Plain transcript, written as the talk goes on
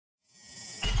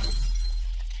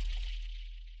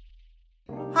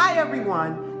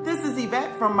everyone, this is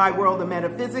Yvette from My World of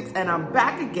Metaphysics, and I'm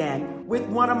back again with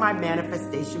one of my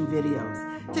manifestation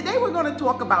videos. Today we're going to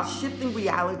talk about shifting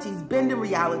realities, bending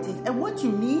realities, and what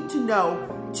you need to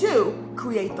know to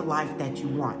create the life that you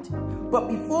want. But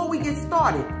before we get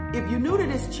started, if you're new to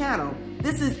this channel,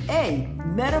 this is a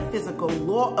metaphysical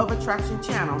law of attraction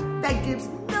channel that gives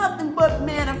nothing but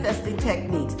manifesting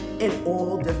techniques in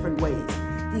all different ways.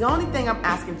 The only thing I'm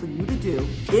asking for you to do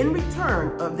in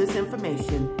return of this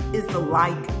information is to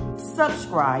like,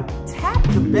 subscribe, tap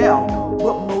the bell,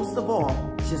 but most of all,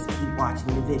 just keep watching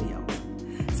the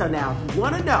videos. So now, if you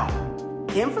want to know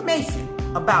information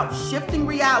about shifting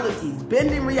realities,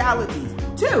 bending realities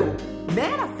to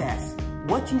manifest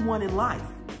what you want in life,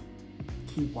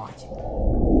 keep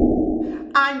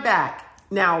watching. I'm back.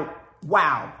 Now,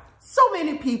 wow, so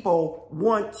many people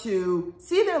want to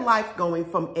see their life going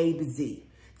from A to Z.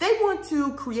 They want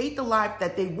to create the life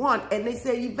that they want, and they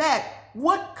say, Yvette,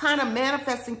 what kind of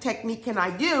manifesting technique can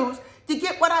I use to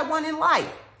get what I want in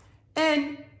life?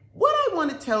 And what I want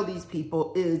to tell these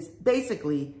people is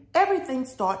basically everything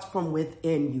starts from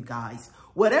within, you guys.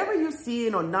 Whatever you're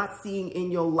seeing or not seeing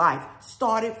in your life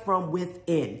started from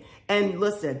within. And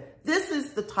listen, this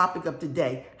is the topic of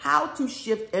today, how to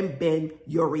shift and bend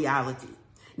your reality.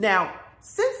 Now,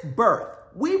 since birth,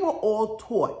 we were all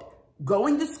taught,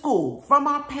 going to school, from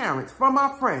our parents, from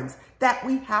our friends, that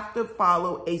we have to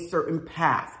follow a certain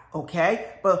path,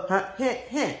 okay? But hint,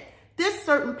 hint, this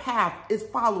certain path is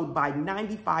followed by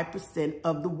 95%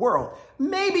 of the world,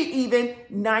 maybe even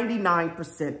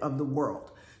 99% of the world.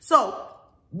 So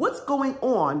what's going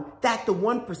on that the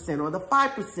 1% or the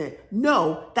 5%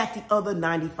 know that the other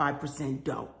 95%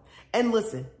 don't? And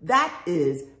listen, that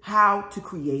is how to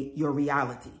create your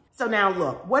reality. So now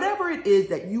look, whatever it is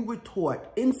that you were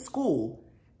taught in school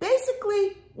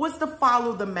basically was to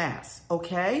follow the mass,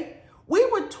 okay? We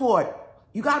were taught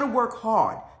you got to work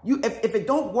hard. If it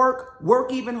don't work,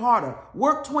 work even harder.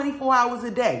 Work 24 hours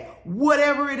a day,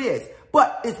 whatever it is.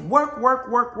 But it's work, work,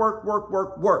 work, work, work,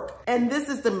 work, work. And this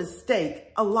is the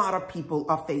mistake a lot of people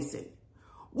are facing.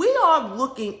 We are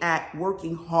looking at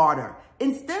working harder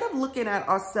instead of looking at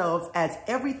ourselves as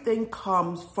everything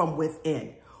comes from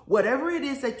within. Whatever it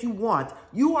is that you want,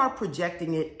 you are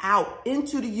projecting it out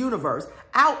into the universe,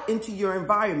 out into your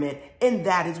environment, and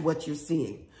that is what you're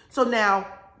seeing. So now,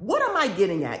 what am I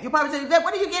getting at? You're probably saying,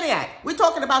 what are you getting at? We're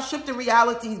talking about shifting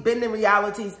realities, bending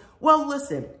realities. Well,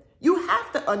 listen, you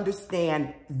have to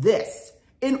understand this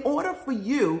in order for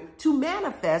you to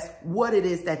manifest what it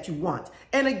is that you want.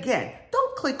 And again,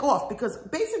 don't click off, because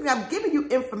basically I'm giving you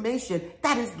information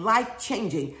that is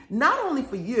life-changing, not only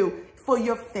for you, for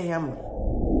your family.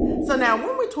 So now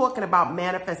when we're talking about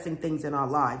manifesting things in our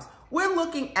lives, we're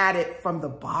looking at it from the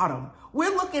bottom.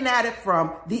 We're looking at it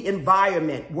from the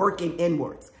environment working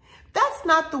inwards. That's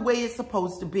not the way it's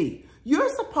supposed to be. You're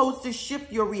supposed to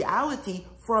shift your reality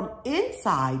from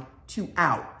inside to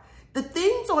out. The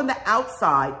things on the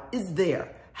outside is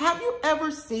there. Have you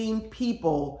ever seen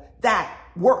people that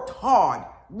worked hard,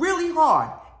 really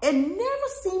hard, and never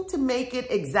seem to make it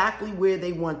exactly where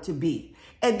they want to be?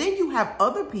 And then you have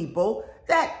other people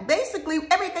that basically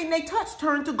everything they touch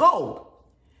turned to gold.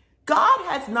 God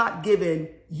has not given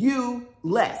you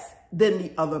less than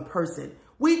the other person.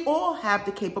 We all have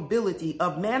the capability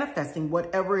of manifesting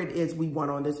whatever it is we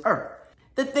want on this earth.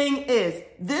 The thing is,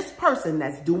 this person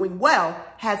that's doing well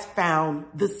has found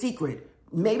the secret.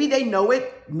 Maybe they know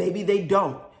it, maybe they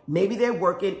don't. Maybe they're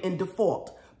working in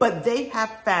default, but they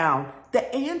have found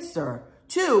the answer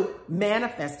to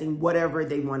manifesting whatever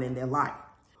they want in their life.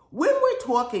 When we're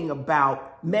talking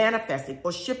about manifesting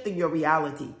or shifting your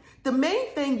reality, the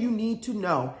main thing you need to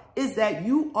know is that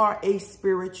you are a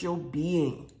spiritual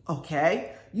being,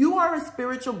 okay? You are a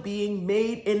spiritual being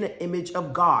made in the image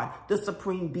of God, the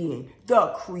supreme being,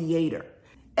 the creator.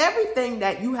 Everything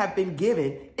that you have been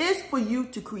given is for you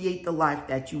to create the life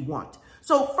that you want.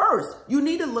 So first, you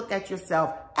need to look at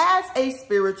yourself as a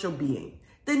spiritual being.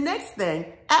 The next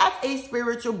thing, as a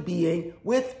spiritual being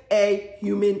with a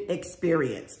human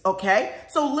experience, okay?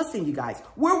 So listen, you guys,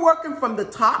 we're working from the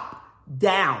top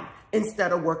down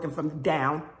instead of working from the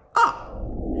down up.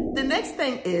 The next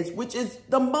thing is, which is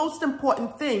the most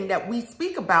important thing that we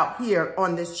speak about here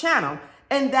on this channel,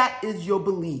 and that is your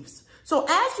beliefs. So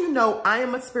as you know, I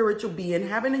am a spiritual being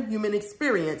having a human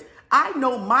experience. I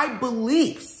know my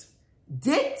beliefs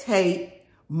dictate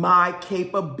my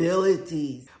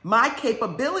capabilities. My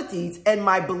capabilities and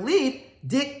my belief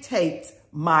dictates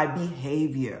my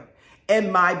behavior.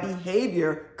 And my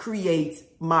behavior creates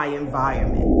my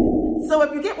environment. So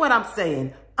if you get what I'm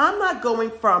saying, I'm not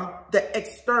going from the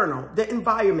external, the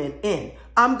environment in.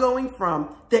 I'm going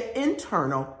from the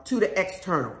internal to the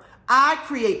external. I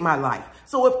create my life.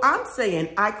 So if I'm saying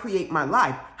I create my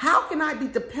life, how can I be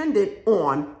dependent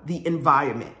on the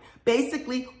environment?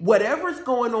 Basically, whatever's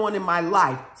going on in my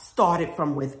life started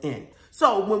from within.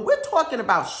 So when we're talking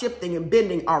about shifting and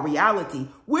bending our reality,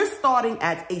 we're starting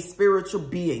as a spiritual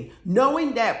being,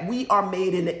 knowing that we are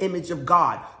made in the image of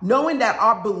God, knowing that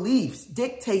our beliefs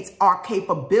dictates our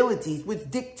capabilities, which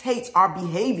dictates our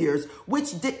behaviors,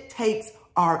 which dictates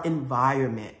our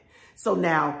environment. So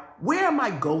now, where am I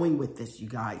going with this, you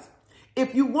guys?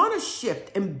 If you want to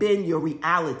shift and bend your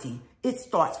reality, it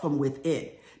starts from within.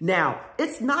 Now,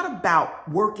 it's not about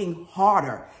working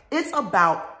harder. It's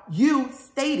about you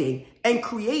stating and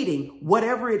creating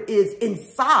whatever it is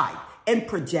inside and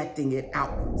projecting it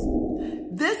outwards.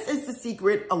 This is the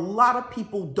secret a lot of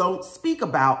people don't speak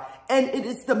about, and it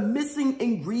is the missing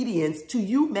ingredients to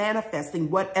you manifesting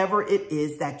whatever it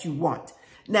is that you want.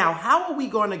 Now, how are we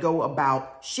going to go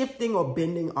about shifting or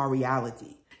bending our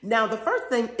reality? Now, the first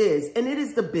thing is, and it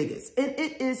is the biggest, and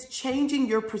it is changing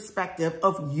your perspective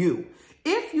of you.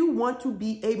 If you want to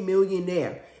be a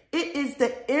millionaire, it is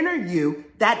the inner you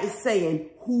that is saying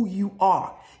who you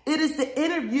are. It is the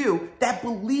inner you that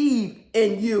believes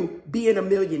in you being a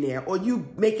millionaire or you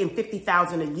making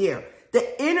 $50,000 a year.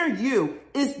 The inner you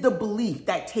is the belief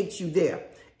that takes you there.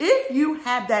 If you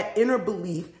have that inner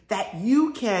belief that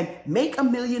you can make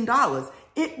 $1 million,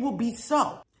 it will be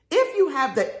so. If you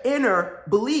have the inner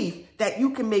belief that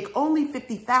you can make only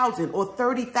 $50,000 or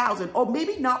 $30,000 or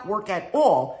maybe not work at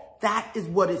all, that is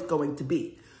what it's going to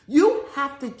be. You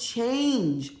have to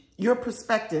change your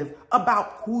perspective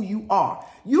about who you are.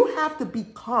 You have to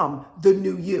become the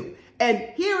new you. And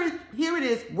here it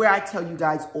is where I tell you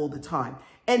guys all the time.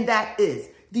 And that is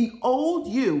the old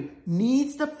you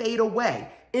needs to fade away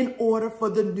in order for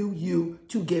the new you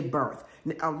to give birth.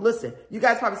 Now, listen, you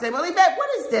guys probably say, well, Yvette, what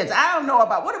is this? I don't know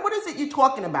about, what is it you're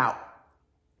talking about?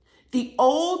 The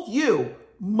old you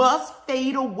must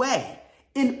fade away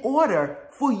in order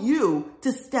for you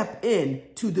to step in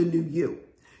to the new you.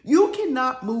 You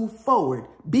cannot move forward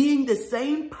being the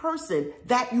same person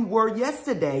that you were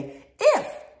yesterday if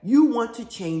you want to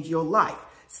change your life.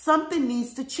 Something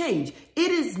needs to change.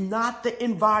 It is not the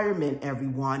environment,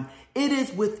 everyone. It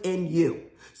is within you.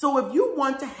 So if you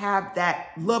want to have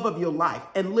that love of your life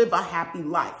and live a happy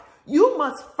life, you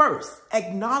must first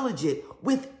acknowledge it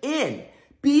within.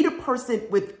 Be the person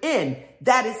within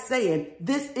that is saying,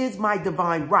 this is my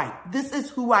divine right. This is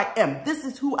who I am. This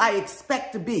is who I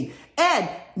expect to be. And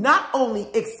not only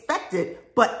expect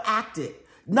it, but act it.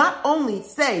 Not only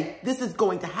say this is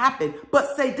going to happen,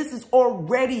 but say this is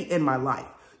already in my life.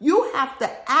 You have to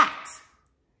act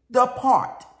the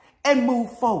part and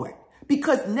move forward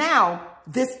because now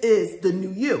this is the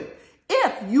new you.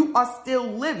 If you are still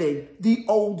living the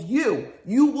old you,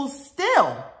 you will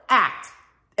still act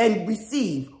and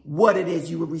receive what it is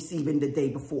you were receiving the day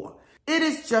before. It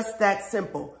is just that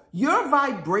simple. Your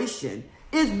vibration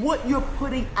is what you're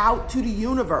putting out to the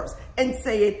universe and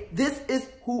saying, this is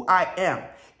who I am.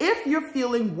 If you're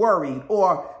feeling worried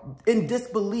or in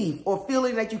disbelief or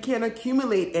feeling that you can't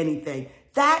accumulate anything,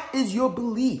 that is your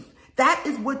belief. That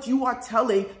is what you are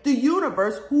telling the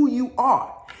universe who you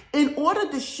are. In order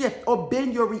to shift or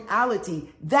bend your reality,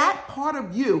 that part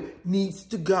of you needs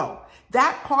to go.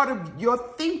 That part of your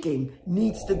thinking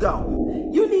needs to go.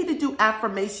 You need to do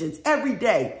affirmations every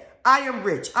day. I am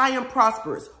rich. I am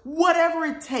prosperous. Whatever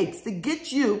it takes to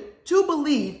get you to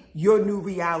believe your new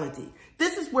reality.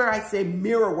 This is where I say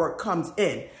mirror work comes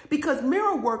in, because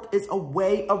mirror work is a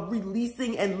way of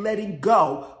releasing and letting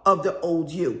go of the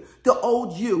old you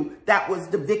that was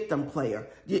the victim player.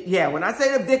 Yeah, when I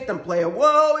say the victim player,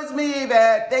 whoa, it's me,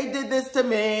 that they did this to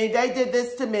me. They did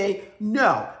this to me.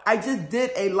 No, I just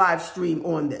did a live stream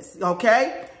on this,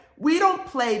 okay? We don't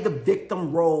play the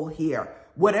victim role here.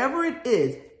 Whatever it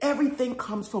is, everything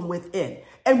comes from within.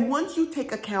 And once you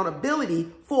take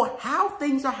accountability for how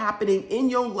things are happening in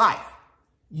your life,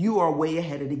 you are way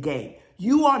ahead of the game.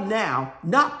 You are now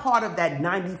not part of that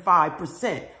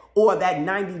 95% or that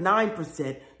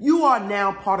 99%. You are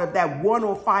now part of that 1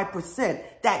 or 5%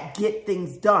 that get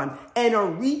things done and are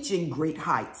reaching great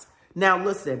heights. Now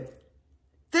listen,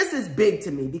 this is big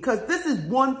to me because this is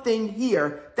one thing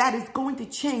here that is going to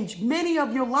change many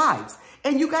of your lives.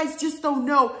 And you guys just don't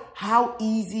know how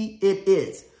easy it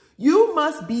is. You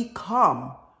must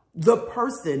become the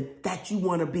person that you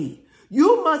want to be.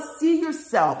 You must see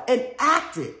yourself and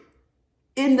act it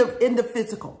in the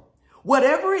physical.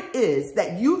 Whatever it is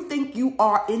that you think you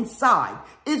are inside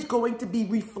is going to be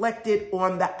reflected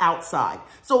on the outside.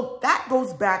 So that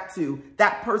goes back to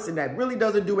that person that really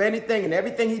doesn't do anything and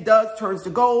everything he does turns to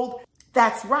gold.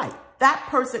 That's right. that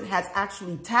person has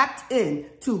actually tapped in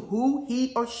to who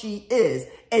he or she is,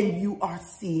 and you are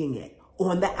seeing it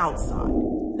on the outside.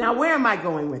 Now, where am I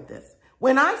going with this?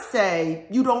 When I say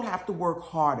you don't have to work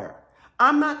harder,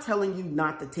 I'm not telling you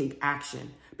not to take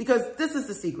action, because this is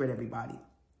the secret, everybody.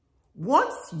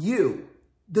 Once you,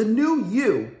 the new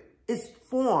you, is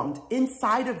formed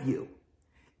inside of you,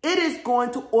 it is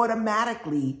going to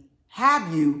automatically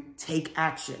have you take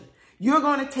action. You're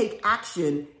going to take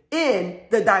action in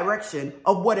the direction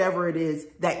of whatever it is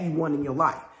that you want in your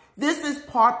life. This is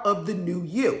part of the new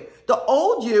you. The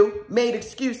old you made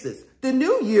excuses. The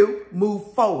new you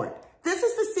moved forward. This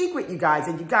is the secret, you guys,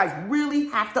 and you guys really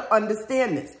have to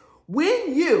understand this.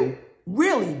 When you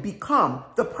really become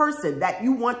the person that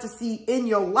you want to see in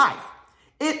your life,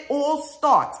 it all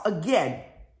starts again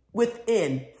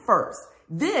within first.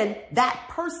 Then that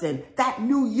person, that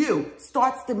new you,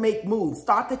 starts to make moves,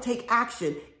 start to take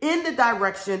action in the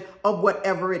direction of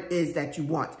whatever it is that you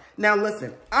want. Now,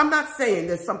 listen, I'm not saying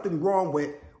there's something wrong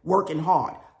with working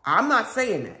hard. I'm not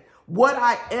saying that. What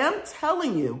I am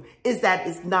telling you is that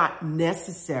it's not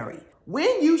necessary.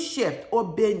 When you shift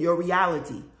or bend your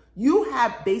reality, you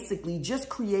have basically just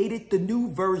created the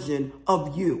new version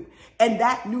of you. And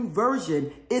that new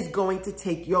version is going to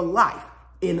take your life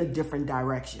in a different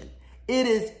direction. It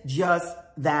is just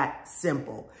that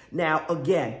simple. Now,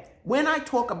 again, when I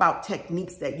talk about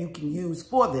techniques that you can use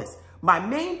for this, my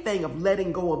main thing of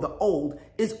letting go of the old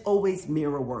is always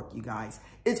mirror work, you guys.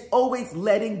 It's always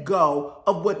letting go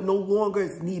of what no longer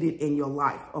is needed in your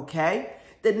life, okay?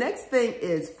 The next thing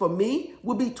is, for me,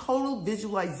 would be total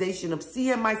visualization of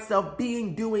seeing myself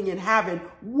being, doing, and having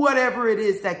whatever it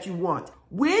is that you want.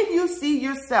 When you see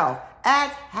yourself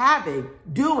as having,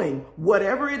 doing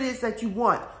whatever it is that you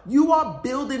want, you are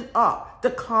building up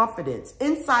the confidence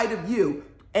inside of you,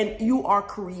 and you are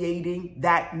creating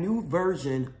that new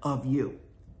version of you,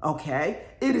 okay?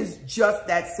 It is just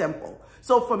that simple.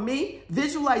 So for me,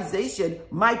 visualization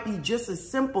might be just as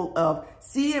simple of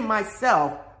seeing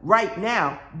myself right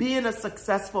now being a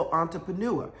successful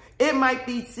entrepreneur. It might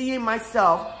be seeing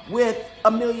myself with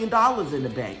 $1 million in the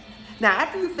bank. Now,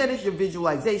 after you finish your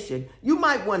visualization, you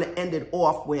might want to end it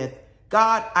off with,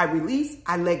 God, I release,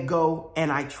 I let go,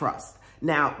 and I trust.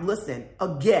 Now, listen,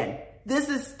 again, this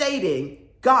is stating,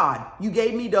 God, you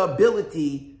gave me the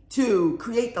ability to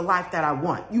create the life that I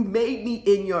want. You made me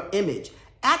in your image.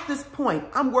 At this point,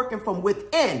 I'm working from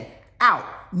within out,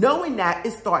 knowing that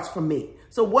it starts from me.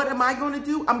 So what am I going to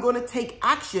do? I'm going to take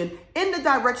action in the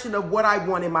direction of what I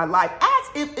want in my life,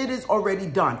 as if it is already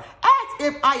done, as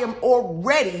if I am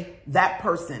already that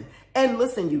person. And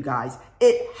listen, you guys,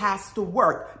 it has to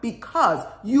work because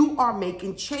you are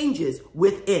making changes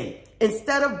within.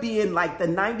 Instead of being like the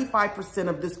 95%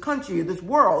 of this country or this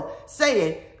world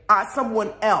saying,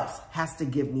 someone else has to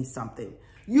give me something.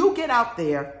 You get out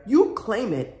there, you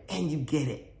claim it, and you get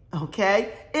it,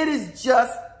 okay? It is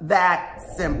just that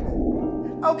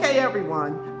simple. Okay,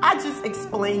 everyone, I just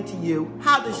explained to you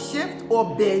how to shift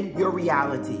or bend your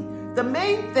reality. The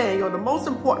main thing, or the most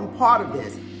important part of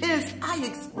this, is I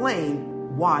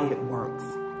explain why it works.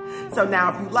 So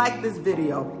now, if you like this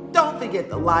video, don't forget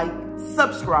to like,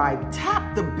 subscribe,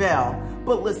 tap the bell,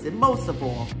 but listen, most of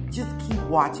all, just keep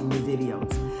watching the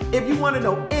videos. If you want to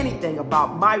know anything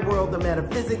about my world of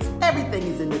metaphysics, everything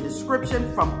is in the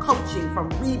description, from coaching, from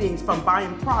readings, from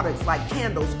buying products like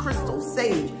candles, crystals,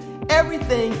 sage.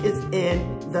 Everything is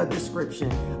in the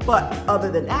description. But other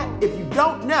than that, if you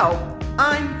don't know,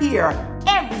 I'm here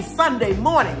every Sunday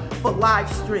morning for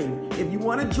live stream. If you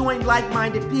want to join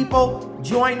like-minded people,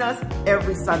 join us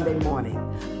every Sunday morning.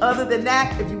 Other than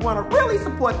that, if you want to really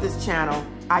support this channel,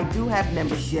 I do have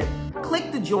membership.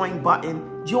 Click the join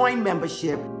button, join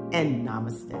membership, and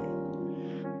namaste.